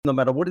No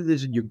matter what it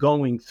is that you're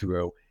going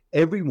through,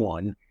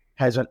 everyone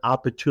has an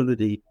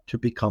opportunity to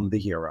become the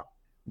hero.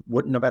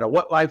 No matter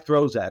what life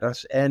throws at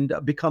us, and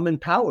become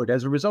empowered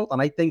as a result.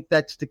 And I think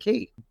that's the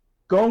key.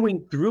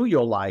 Going through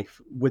your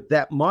life with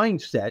that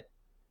mindset,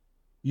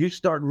 you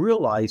start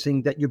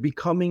realizing that you're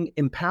becoming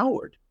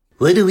empowered.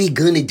 What are we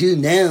gonna do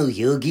now,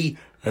 Yogi?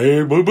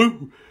 Hey,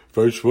 boo-boo.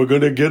 First, we're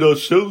gonna get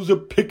ourselves a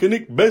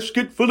picnic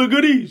basket full of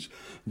goodies.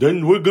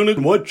 Then we're gonna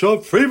watch our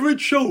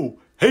favorite show.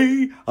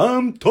 Hey,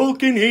 I'm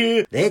talking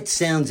here. That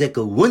sounds like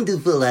a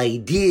wonderful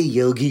idea,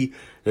 Yogi.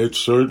 It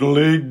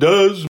certainly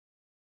does.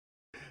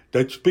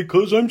 That's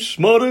because I'm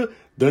smarter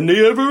than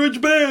the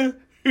average bear.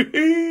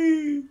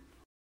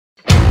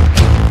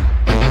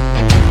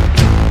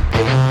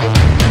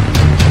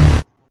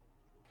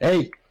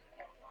 Hey,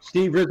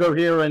 Steve Rico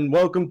here, and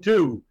welcome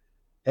to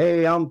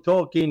Hey, I'm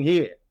Talking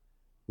Here.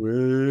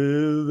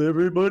 Well,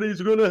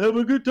 everybody's going to have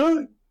a good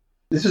time.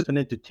 This is an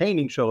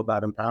entertaining show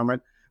about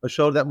empowerment, a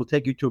show that will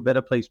take you to a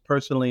better place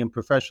personally and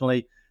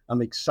professionally.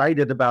 I'm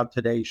excited about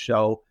today's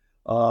show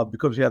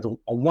because we have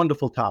a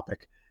wonderful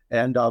topic.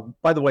 And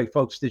by the way,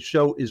 folks, this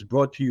show is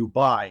brought to you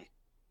by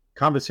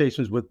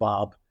Conversations with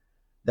Bob.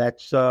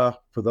 That's, for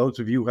those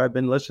of you who have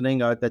been listening,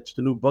 that's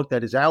the new book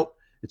that is out.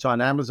 It's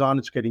on Amazon.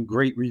 It's getting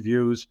great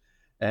reviews.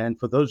 And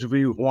for those of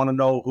you who want to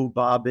know who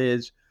Bob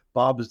is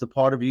the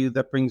part of you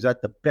that brings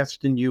out the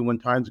best in you when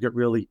times get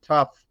really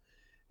tough.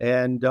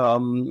 And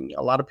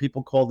a lot of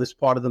people call this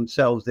part of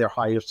themselves their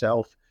higher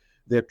self,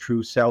 their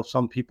true self.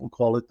 Some people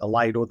call it the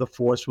light or the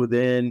force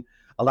within.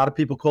 A lot of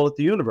people call it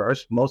the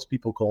universe. Most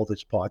people call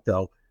this part,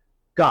 though,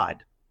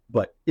 God.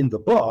 But in the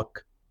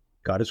book,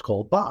 God is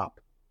called Bob.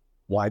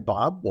 Why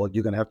Bob? Well,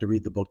 you're going to have to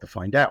read the book to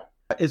find out.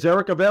 Is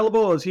Eric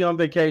available or is he on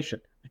vacation?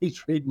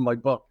 He's reading my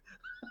book.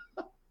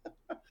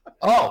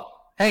 Oh,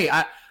 hey,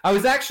 I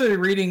was actually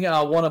reading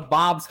one of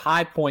Bob's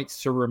high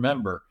points to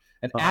remember.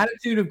 An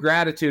attitude of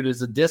gratitude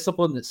is a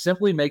discipline that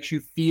simply makes you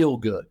feel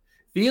good.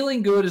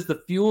 Feeling good is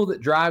the fuel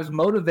that drives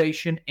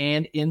motivation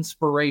and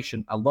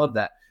inspiration. I love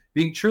that.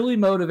 Being truly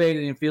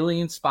motivated and feeling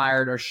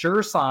inspired are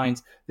sure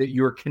signs that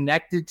you're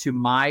connected to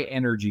my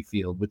energy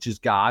field, which is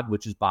God,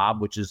 which is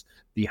Bob, which is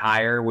the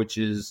higher, which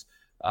is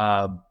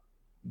the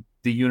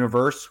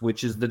universe,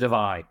 which is the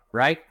divine,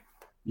 right?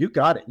 You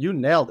got it. You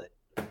nailed it.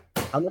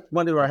 How much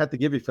money do I have to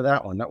give you for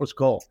that one? That was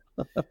cool.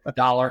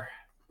 $1.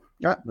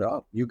 Yeah,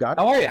 well, you got it.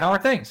 How are you? How are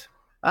things?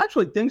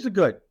 Actually, things are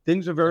good.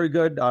 Things are very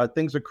good.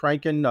 Things are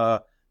cranking.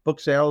 Book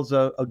sales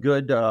are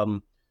good.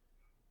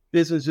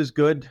 Business is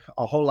good.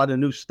 A whole lot of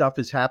new stuff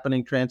is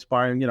happening,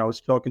 transpiring. I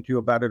was talking to you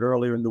about it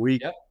earlier in the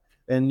week. Yep.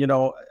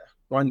 And,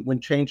 when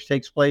change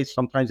takes place,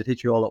 sometimes it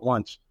hits you all at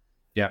once.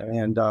 Yeah.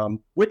 And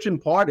which in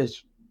part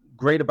is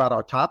great about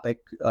our topic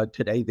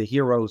today, the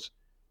hero's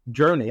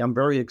journey. I'm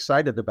very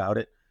excited about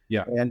it.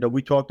 Yeah. And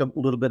we talked a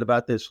little bit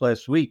about this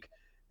last week.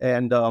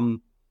 And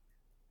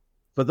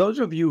for those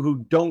of you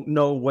who don't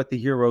know what the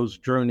hero's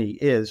journey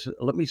is,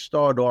 let me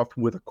start off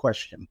with a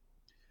question.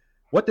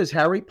 What does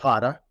Harry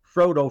Potter,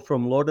 Frodo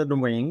from Lord of the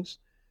Rings,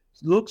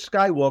 Luke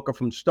Skywalker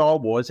from Star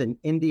Wars, and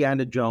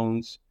Indiana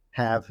Jones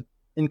have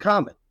in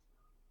common?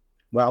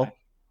 Well,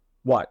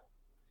 what?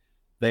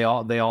 They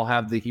all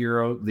have the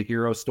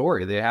hero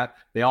story.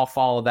 They all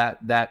follow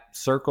that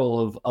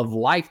circle of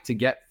life to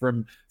get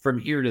from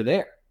here to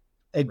there.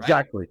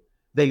 Exactly. Right?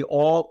 They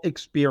all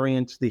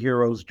experience the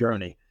hero's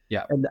journey.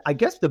 Yeah. And I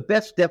guess the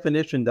best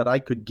definition that I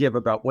could give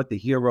about what the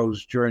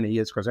hero's journey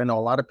is, because I know a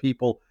lot of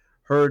people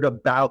heard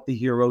about the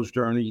hero's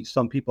journey.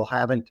 Some people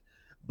haven't,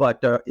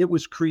 but the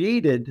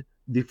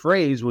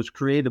phrase was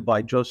created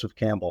by Joseph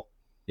Campbell,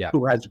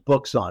 who has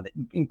books on it,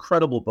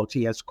 incredible books.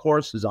 He has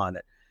courses on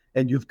it.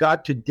 And you've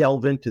got to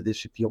delve into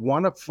this. If you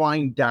want to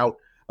find out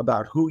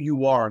about who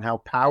you are and how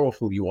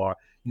powerful you are,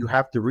 you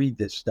have to read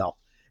this stuff.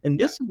 And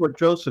this is what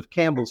Joseph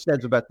Campbell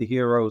says about the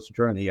hero's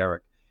journey,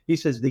 Eric. He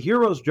says, the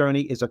hero's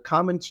journey is a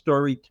common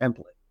story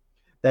template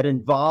that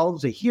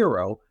involves a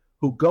hero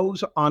who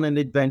goes on an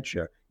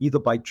adventure, either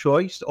by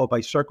choice or by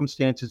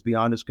circumstances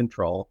beyond his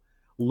control,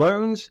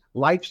 learns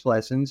life's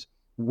lessons,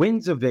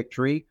 wins a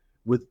victory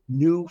with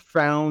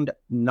newfound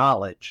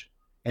knowledge,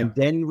 and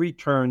then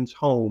returns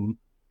home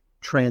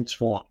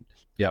transformed.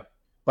 Yep.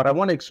 But I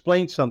want to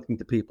explain something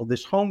to people.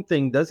 This home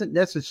thing doesn't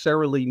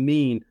necessarily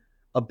mean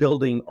a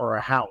building or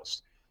a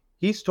house.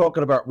 He's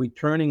talking about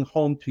returning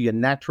home to your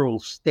natural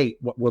state,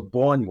 what we're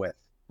born with.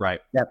 Right.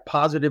 That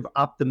positive,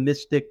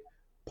 optimistic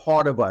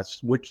part of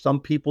us, which some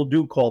people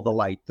do call the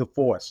light, the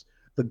force,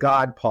 the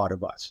God part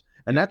of us.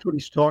 And that's what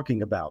he's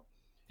talking about.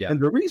 Yeah.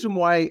 And the reason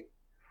why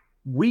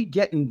we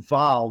get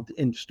involved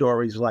in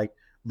stories like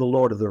The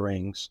Lord of the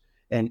Rings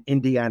and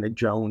Indiana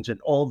Jones and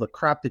all the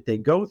crap that they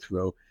go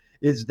through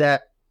is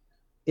that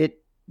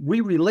we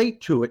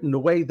relate to it in the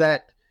way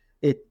that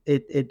it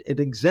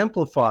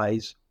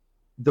exemplifies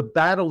the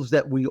battles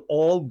that we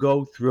all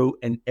go through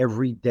in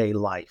everyday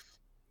life.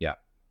 Yeah.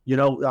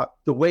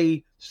 The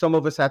way some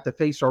of us have to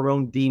face our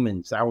own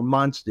demons, our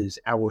monsters,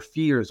 our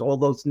fears, all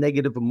those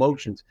negative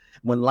emotions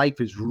when life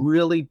is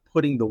really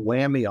putting the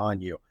whammy on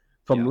you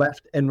from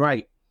left and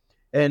right.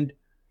 And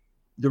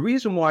the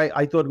reason why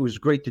I thought it was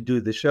great to do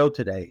the show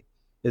today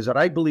is that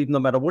I believe no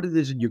matter what it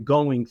is that you're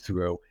going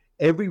through,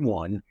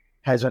 everyone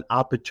has an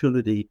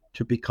opportunity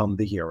to become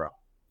the hero.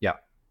 Yeah.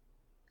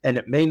 And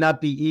it may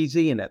not be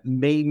easy, and it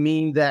may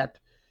mean that,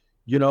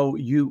 you know,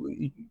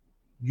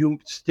 you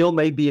still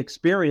may be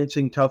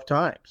experiencing tough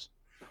times,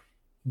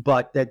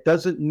 but that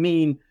doesn't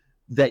mean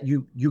that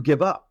you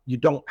give up. You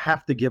don't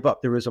have to give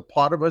up. There is a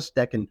part of us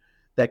that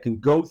can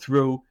go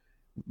through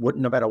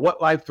no matter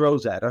what life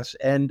throws at us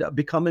and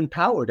become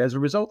empowered as a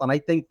result. And I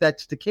think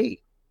that's the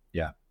key.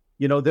 Yeah.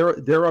 You know,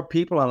 there are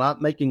people, I'm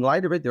not making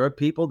light of it, there are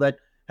people that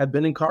have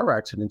been in car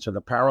accidents and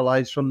are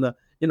paralyzed from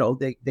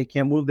they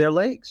can't move their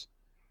legs.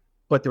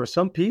 But there are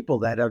some people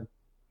that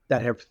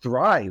have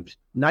thrived,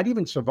 not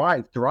even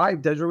survived,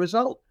 thrived as a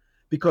result,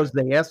 because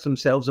they ask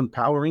themselves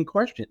empowering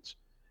questions.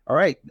 All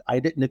right, I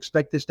didn't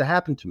expect this to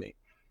happen to me,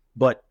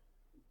 but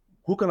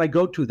who can I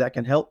go to that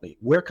can help me?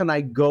 Where can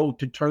I go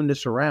to turn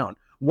this around?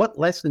 What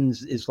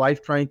lessons is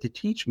life trying to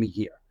teach me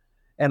here?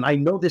 And I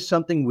know there's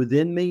something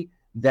within me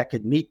that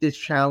could meet this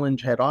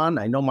challenge head on.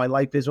 I know my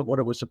life isn't what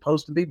it was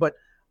supposed to be, but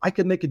I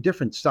can make a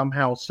difference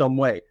somehow, some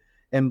way.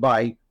 And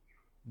by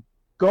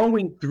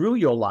going through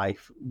your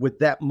life with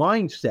that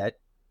mindset,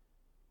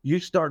 you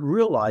start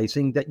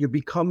realizing that you're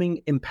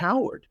becoming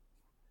empowered.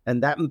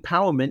 And that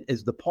empowerment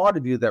is the part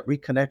of you that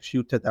reconnects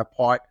you to that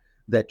part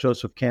that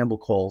Joseph Campbell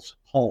calls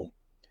home.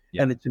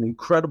 Yeah. And it's an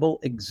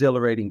incredible,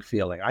 exhilarating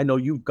feeling. I know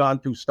you've gone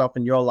through stuff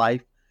in your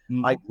life.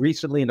 Mm-hmm. I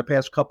recently, in the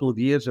past couple of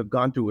years, have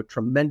gone through a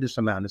tremendous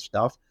amount of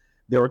stuff.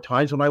 There were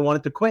times when I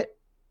wanted to quit.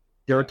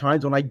 There are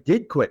times when I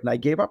did quit and I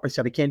gave up. I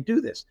said, I can't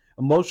do this.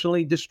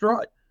 Emotionally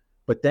distraught.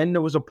 But then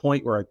there was a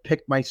point where I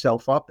picked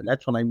myself up, and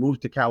that's when I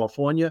moved to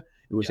California.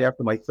 It was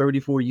after my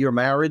 34-year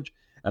marriage,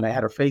 and I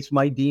had to face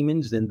my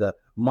demons and the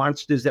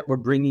monsters that were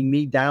bringing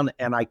me down,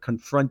 and I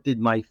confronted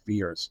my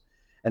fears.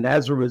 And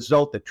as a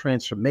result, the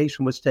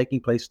transformation was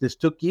taking place. This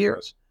took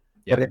years,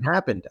 but it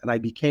happened, and I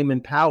became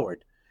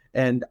empowered.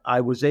 And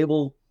I was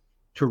able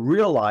to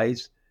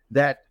realize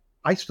that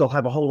I still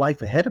have a whole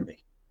life ahead of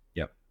me.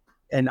 Yep.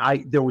 And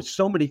there were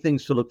so many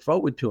things to look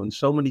forward to and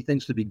so many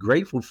things to be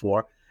grateful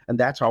for. And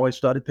that's how I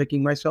started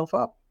picking myself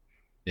up.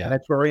 Yeah. And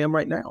that's where I am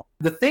right now.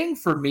 The thing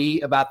for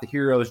me about the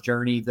hero's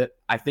journey that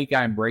I think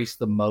I embrace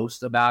the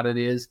most about it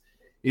is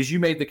you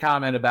made the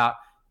comment about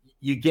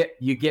you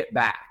get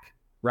back.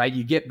 Right,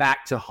 you get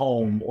back to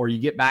home or you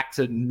get back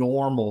to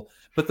normal.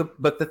 But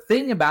the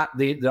thing about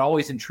that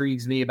always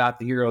intrigues me about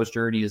the hero's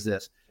journey is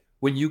this: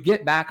 when you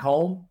get back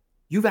home,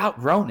 you've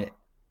outgrown it.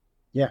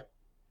 Yeah,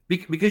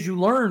 because you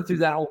learn through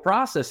that whole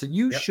process, and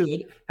you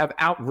should have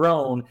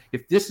outgrown.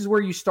 If this is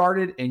where you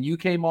started and you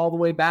came all the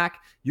way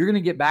back, you're going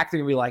to get back there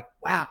and be like,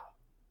 wow,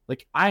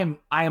 like I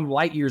am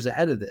light years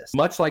ahead of this.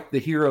 Much like the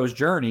hero's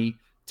journey.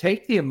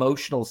 Take the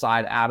emotional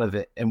side out of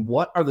it. And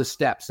what are the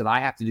steps that I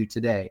have to do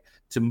today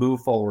to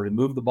move forward and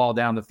move the ball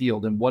down the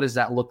field? And what does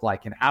that look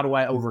like? And how do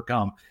I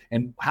overcome?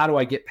 And how do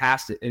I get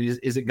past it? And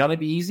is it going to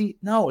be easy?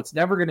 No, it's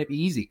never going to be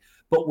easy.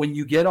 But when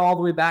you get all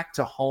the way back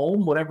to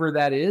home, whatever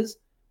that is,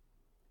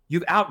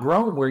 you've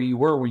outgrown where you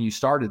were when you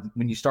started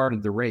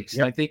the race.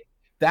 Yep. And I think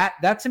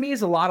that to me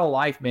is a lot of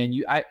life,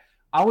 man. I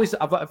always,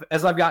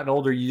 as I've gotten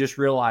older, you just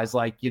realize,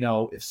 like, you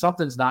know, if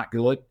something's not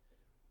good,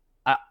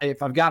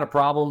 if I've got a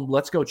problem,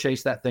 let's go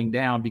chase that thing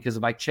down, because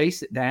if I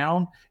chase it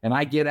down and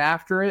I get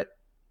after it,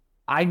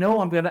 I know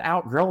I'm going to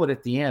outgrow it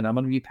at the end. I'm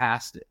going to be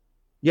past it.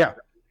 Yeah.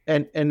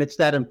 And it's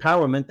that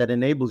empowerment that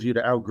enables you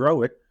to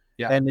outgrow it.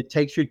 Yeah. And it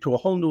takes you to a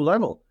whole new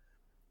level.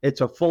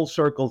 It's a full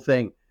circle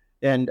thing.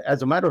 And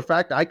as a matter of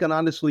fact, I can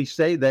honestly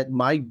say that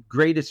my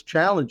greatest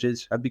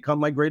challenges have become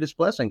my greatest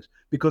blessings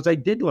because I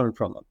did learn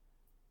from them.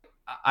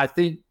 I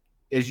think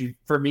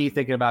for me,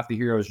 thinking about the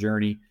hero's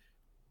journey,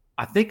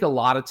 I think a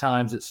lot of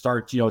times it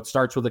starts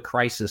with a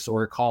crisis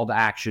or a call to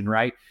action,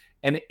 right?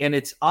 And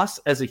it's us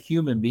as a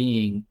human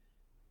being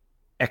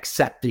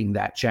accepting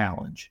that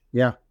challenge.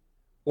 Yeah.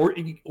 Or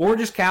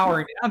just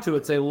cowering down to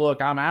it, say,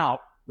 look, I'm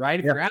out, right?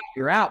 If you're out,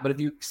 you're out. But if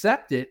you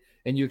accept it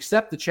and you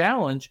accept the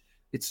challenge,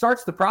 it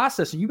starts the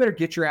process, and you better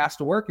get your ass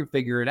to work and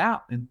figure it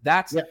out. And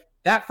that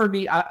for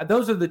me,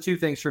 those are the two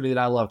things for me that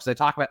I love, because I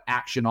talk about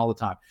action all the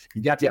time.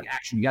 You got to take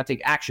action. You got to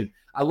take action.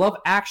 I love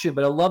action,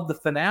 but I love the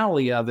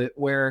finale of it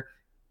where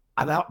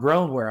I've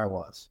outgrown where I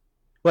was.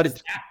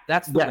 But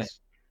that's the way.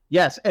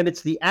 Yes, and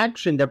it's the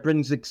action that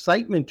brings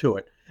excitement to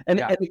it.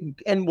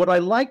 And what I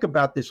like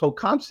about this whole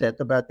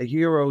concept about the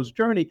hero's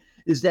journey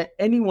is that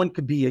anyone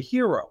could be a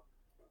hero.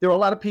 There are a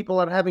lot of people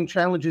that are having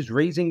challenges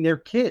raising their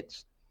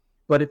kids.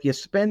 But if you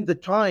spend the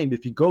time,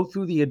 if you go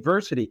through the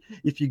adversity,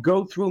 if you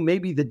go through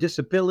maybe the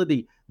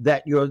disability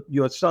that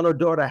your son or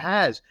daughter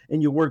has,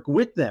 and you work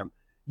with them,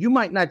 you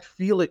might not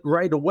feel it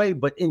right away,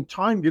 but in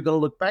time, you're going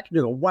to look back and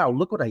you go, wow,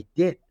 look what I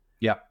did.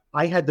 Yeah.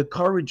 I had the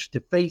courage to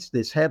face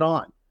this head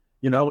on.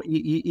 You know,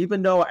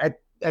 even though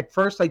at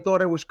first I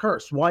thought I was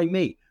cursed. Why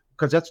me?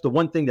 Because that's the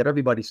one thing that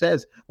everybody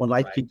says when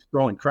life keeps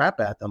throwing crap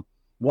at them.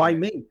 Why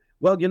me?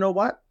 Well, you know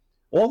what?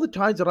 All the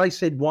times that I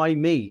said, why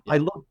me? I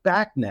look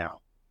back now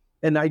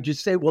and I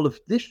just say, well,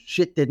 if this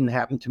shit didn't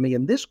happen to me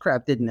and this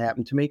crap didn't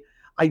happen to me,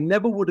 I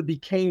never would have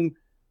became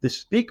the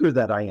speaker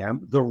that I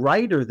am, the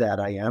writer that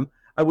I am.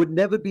 I would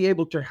never be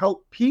able to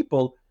help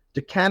people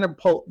to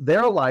catapult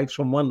their lives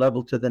from one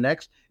level to the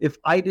next if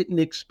I didn't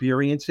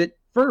experience it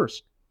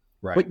first.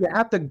 Right. But you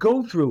have to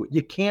go through it.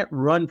 You can't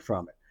run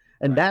from it.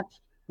 And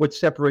that's what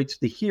separates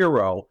the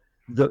hero,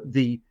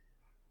 the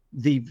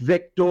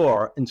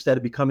victor, instead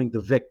of becoming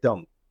the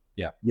victim.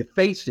 Yeah. You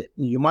face it.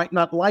 You might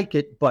not like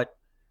it, but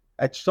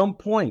at some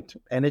point,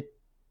 and it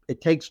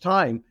takes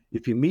time,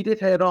 if you meet it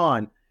head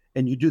on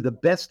and you do the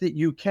best that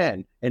you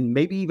can and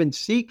maybe even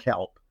seek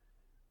help,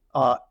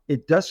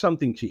 it does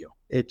something to you.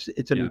 It's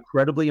an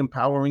incredibly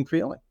empowering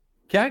feeling.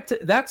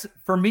 That's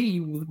for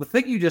me. The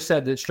thing you just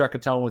said that struck a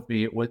tone with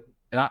me,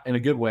 in a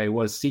good way,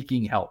 was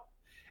seeking help.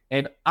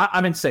 And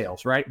I'm in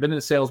sales, right? Been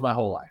in sales my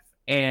whole life.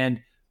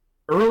 And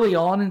early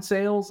on in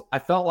sales, I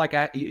felt like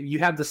you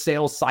have the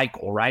sales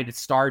cycle, right? It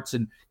starts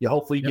and you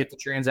hopefully get the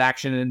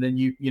transaction, and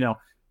then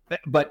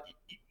but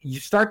you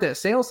start that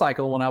sales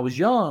cycle. When I was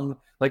young,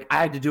 like I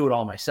had to do it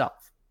all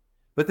myself.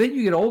 But then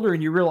you get older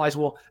and you realize,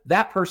 well,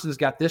 that person's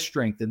got this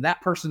strength and that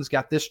person's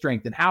got this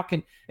strength.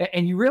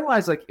 And you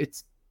realize like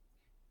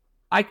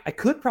I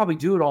could probably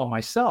do it all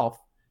myself,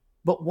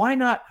 but why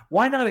not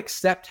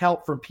accept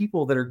help from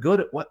people that are good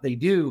at what they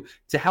do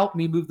to help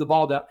me move the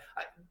ball down?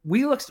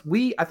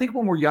 I think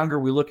when we're younger,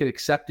 we look at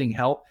accepting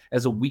help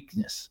as a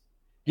weakness.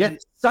 Yet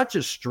it's such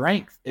a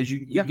strength as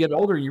you get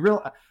older. You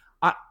realize,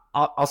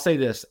 I'll say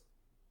this.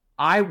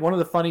 One of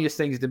the funniest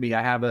things to me,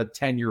 I have a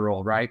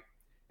 10-year-old, right?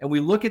 And we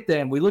look at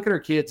them, we look at our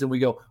kids and we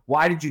go,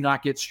 why did you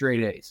not get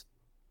straight A's?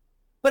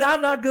 But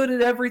I'm not good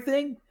at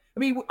everything.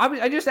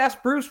 I just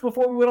asked Bruce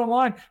before we went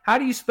online, how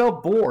do you spell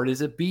bored?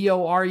 Is it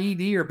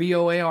B-O-R-E-D or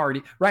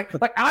B-O-A-R-D, right?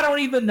 Like, I don't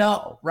even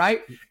know,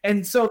 right?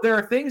 And so there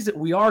are things that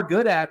we are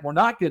good at, we're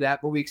not good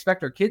at, but we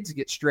expect our kids to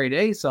get straight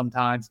A's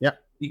sometimes,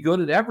 be good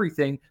at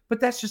everything,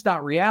 but that's just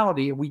not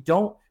reality. And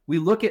we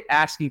look at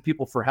asking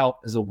people for help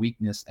as a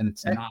weakness, and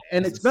it's not.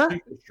 And it's not.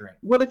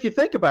 Well, if you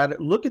think about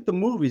it, look at the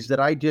movies that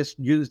I just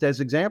used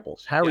as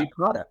examples. Harry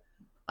Potter.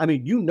 I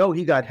mean,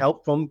 he got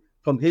help from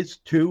his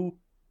two,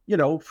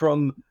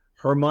 from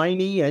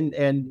Hermione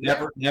and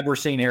never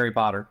seen Harry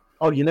Potter.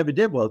 Oh, you never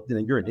did? Well,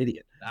 then you're an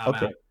idiot.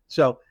 Okay.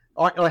 So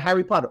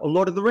Harry Potter,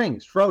 Lord of the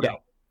Rings, Frodo.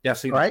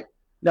 Yes. Right?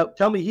 Now,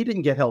 tell me he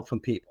didn't get help from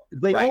people.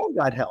 They all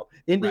got help.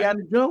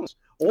 Indiana Jones.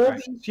 All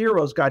these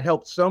heroes got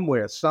help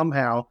somewhere,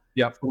 somehow,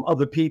 from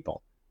other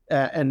people.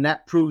 And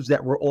that proves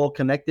that we're all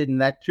connected,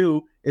 and that,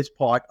 too, is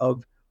part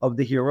of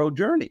the hero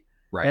journey.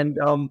 Right. And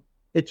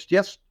it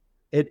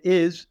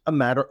is a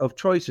matter of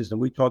choices. And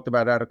we talked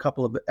about that a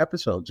couple of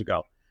episodes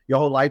ago. Your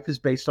whole life is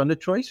based on the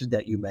choices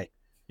that you make.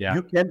 Yeah.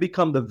 You can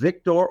become the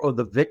victor or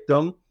the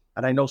victim.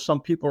 And I know some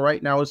people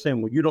right now are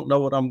saying, well, you don't know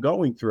what I'm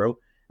going through.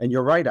 And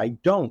you're right, I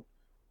don't.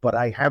 But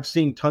I have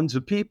seen tons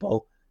of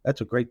people.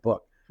 That's a great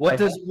book. What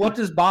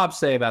does Bob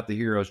say about the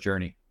hero's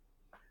journey?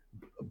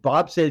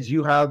 Bob says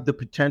you have the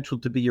potential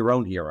to be your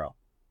own hero.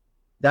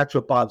 That's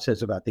what Bob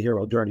says about the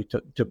hero journey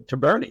to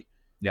Bernie.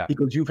 Yeah.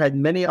 Because you've had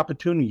many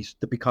opportunities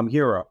to become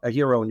a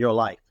hero in your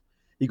life.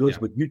 He goes,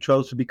 but you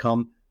chose to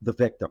become the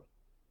victim.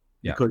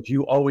 Yeah. Because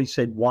you always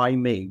said, why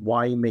me?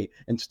 Why me?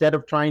 Instead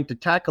of trying to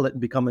tackle it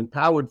and become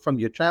empowered from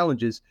your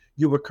challenges,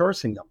 you were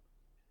cursing them.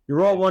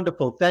 You're all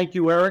wonderful. Thank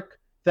you, Eric.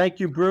 Thank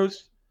you,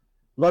 Bruce.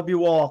 Love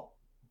you all.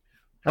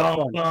 Have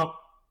fun.